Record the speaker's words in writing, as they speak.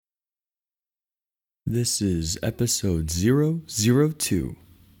This is episode 002.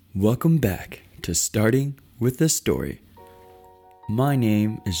 Welcome back to Starting with a Story. My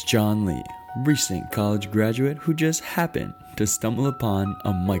name is John Lee, recent college graduate who just happened to stumble upon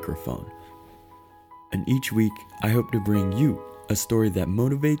a microphone. And each week, I hope to bring you a story that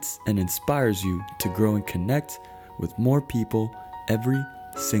motivates and inspires you to grow and connect with more people every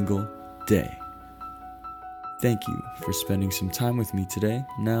single day. Thank you for spending some time with me today.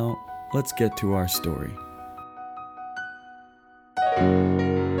 Now, let's get to our story.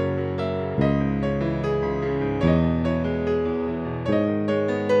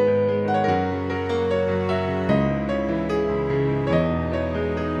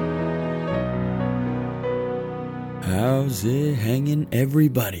 How's it hanging,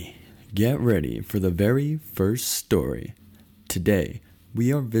 everybody? Get ready for the very first story. Today,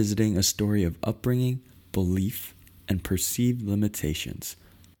 we are visiting a story of upbringing, belief, and perceived limitations.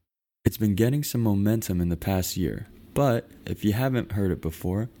 It's been getting some momentum in the past year, but if you haven't heard it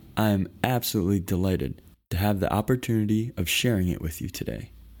before, I am absolutely delighted to have the opportunity of sharing it with you today.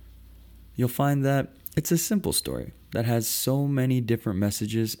 You'll find that it's a simple story that has so many different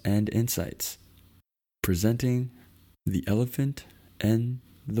messages and insights. Presenting The Elephant and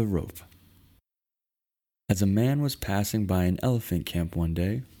the Rope. As a man was passing by an elephant camp one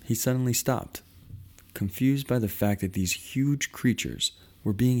day, he suddenly stopped, confused by the fact that these huge creatures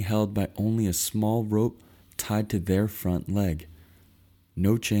were being held by only a small rope tied to their front leg.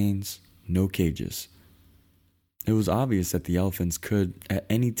 No chains, no cages. It was obvious that the elephants could, at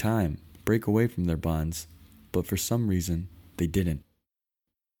any time, break away from their bonds, but for some reason, they didn't.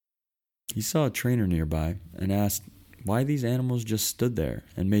 He saw a trainer nearby and asked why these animals just stood there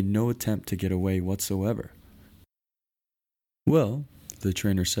and made no attempt to get away whatsoever. Well, the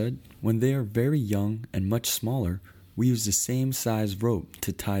trainer said, when they are very young and much smaller, we use the same size rope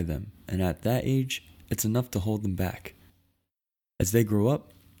to tie them, and at that age, it's enough to hold them back. As they grow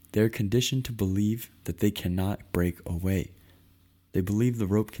up, they are conditioned to believe that they cannot break away. They believe the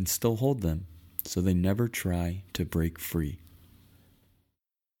rope can still hold them, so they never try to break free.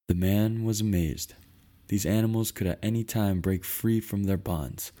 The man was amazed. These animals could at any time break free from their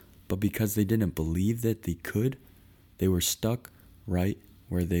bonds, but because they didn't believe that they could, they were stuck right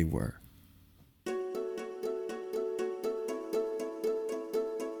where they were.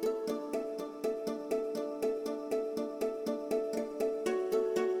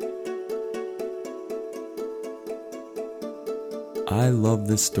 I love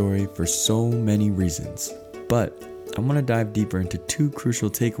this story for so many reasons, but I want to dive deeper into two crucial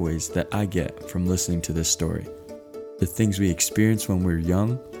takeaways that I get from listening to this story. The things we experience when we're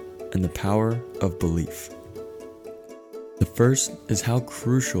young and the power of belief. The first is how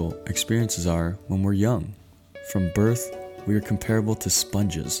crucial experiences are when we're young. From birth, we are comparable to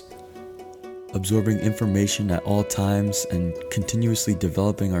sponges, absorbing information at all times and continuously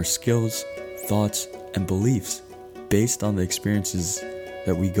developing our skills, thoughts, and beliefs based on the experiences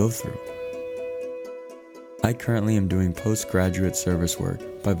that we go through. I currently am doing postgraduate service work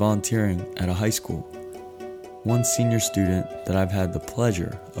by volunteering at a high school. One senior student that I've had the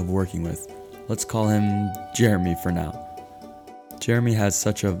pleasure of working with, let's call him Jeremy for now. Jeremy has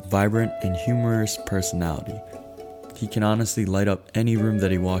such a vibrant and humorous personality. He can honestly light up any room that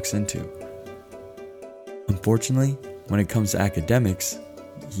he walks into. Unfortunately, when it comes to academics,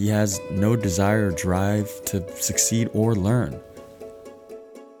 he has no desire or drive to succeed or learn.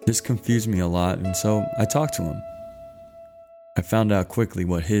 This confused me a lot, and so I talked to him. I found out quickly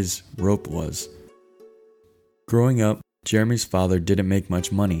what his rope was. Growing up, Jeremy's father didn't make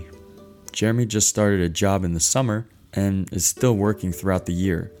much money. Jeremy just started a job in the summer and is still working throughout the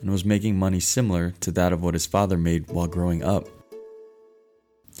year and was making money similar to that of what his father made while growing up.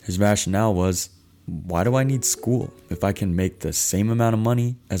 His rationale was, why do I need school if I can make the same amount of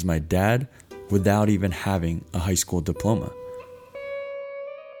money as my dad without even having a high school diploma?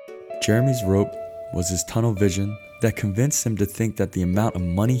 Jeremy's rope was his tunnel vision that convinced him to think that the amount of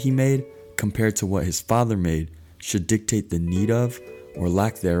money he made compared to what his father made should dictate the need of, or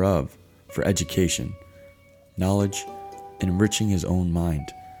lack thereof, for education, knowledge, and enriching his own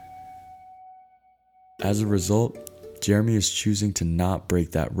mind. As a result, Jeremy is choosing to not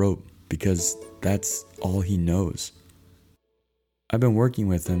break that rope because that's all he knows. I've been working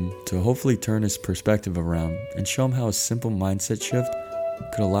with him to hopefully turn his perspective around and show him how a simple mindset shift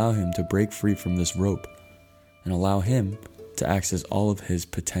could allow him to break free from this rope and allow him to access all of his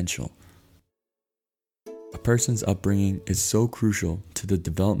potential. A person's upbringing is so crucial to the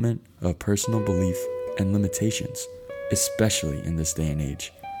development of personal belief and limitations, especially in this day and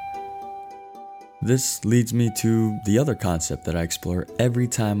age. This leads me to the other concept that I explore every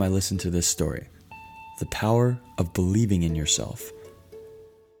time I listen to this story. the power of believing in yourself.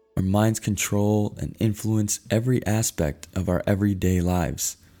 Our minds control and influence every aspect of our everyday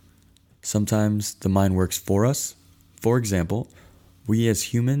lives. Sometimes the mind works for us. For example, we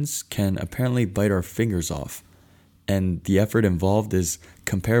as humans can apparently bite our fingers off, and the effort involved is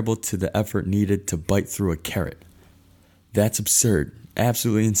comparable to the effort needed to bite through a carrot. That's absurd,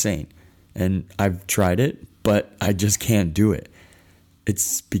 absolutely insane, and I've tried it, but I just can't do it.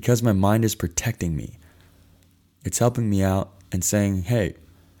 It's because my mind is protecting me. It's helping me out and saying, hey,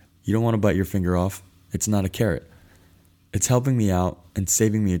 you don't want to bite your finger off. It's not a carrot. It's helping me out and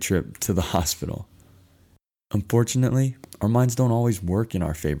saving me a trip to the hospital. Unfortunately, our minds don't always work in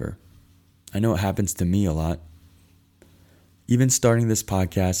our favor. I know it happens to me a lot. Even starting this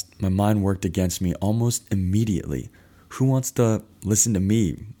podcast, my mind worked against me almost immediately. Who wants to listen to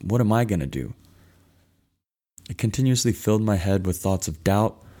me? What am I going to do? It continuously filled my head with thoughts of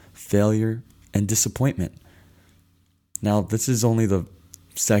doubt, failure, and disappointment. Now, this is only the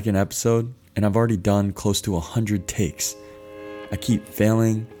second episode, and I've already done close to 100 takes. I keep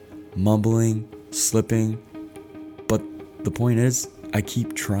failing, mumbling, slipping, but the point is, I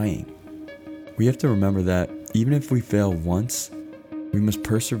keep trying. We have to remember that even if we fail once, we must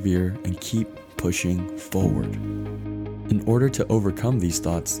persevere and keep pushing forward. In order to overcome these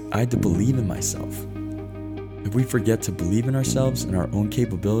thoughts, I had to believe in myself. If we forget to believe in ourselves and our own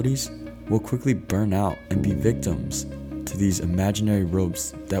capabilities, we'll quickly burn out and be victims to these imaginary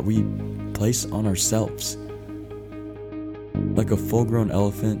ropes that we place on ourselves. Like a full-grown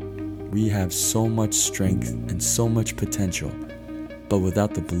elephant, we have so much strength and so much potential, but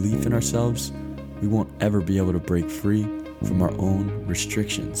without the belief in ourselves, we won't ever be able to break free from our own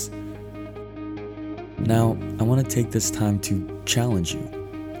restrictions. Now, I want to take this time to challenge you.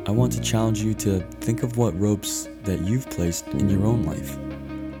 I want to challenge you to think of what ropes that you've placed in your own life.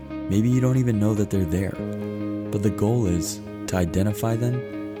 Maybe you don't even know that they're there, but the goal is to identify them,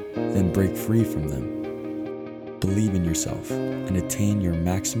 then break free from them. Believe in yourself and attain your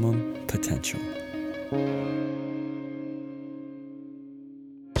maximum potential.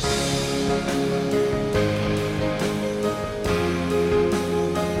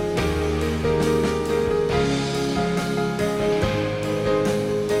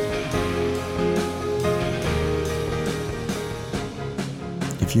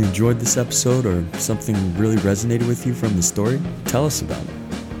 If you enjoyed this episode or something really resonated with you from the story, tell us about it.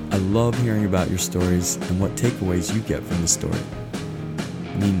 I love hearing about your stories and what takeaways you get from the story.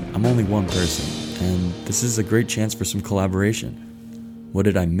 I mean, I'm only one person, and this is a great chance for some collaboration. What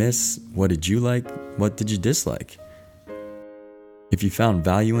did I miss? What did you like? What did you dislike? If you found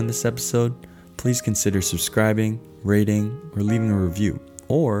value in this episode, please consider subscribing, rating, or leaving a review,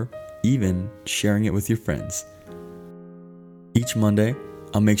 or even sharing it with your friends. Each Monday,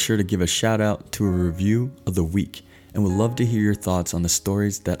 I'll make sure to give a shout out to a review of the week and would love to hear your thoughts on the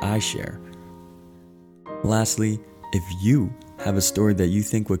stories that I share. Lastly, if you have a story that you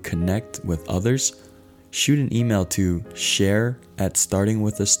think would connect with others, shoot an email to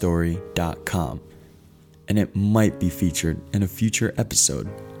share@startingwithastory.com and it might be featured in a future episode.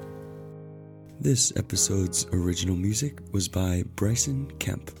 This episode's original music was by Bryson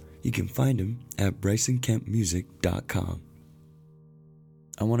Kemp. You can find him at BrysonKempMusic.com.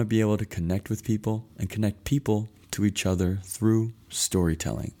 I want to be able to connect with people and connect people to each other through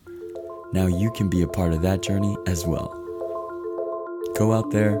storytelling. Now you can be a part of that journey as well. Go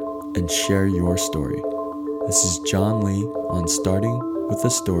out there and share your story. This is John Lee on Starting with a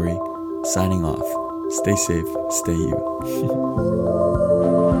Story, signing off. Stay safe, stay you.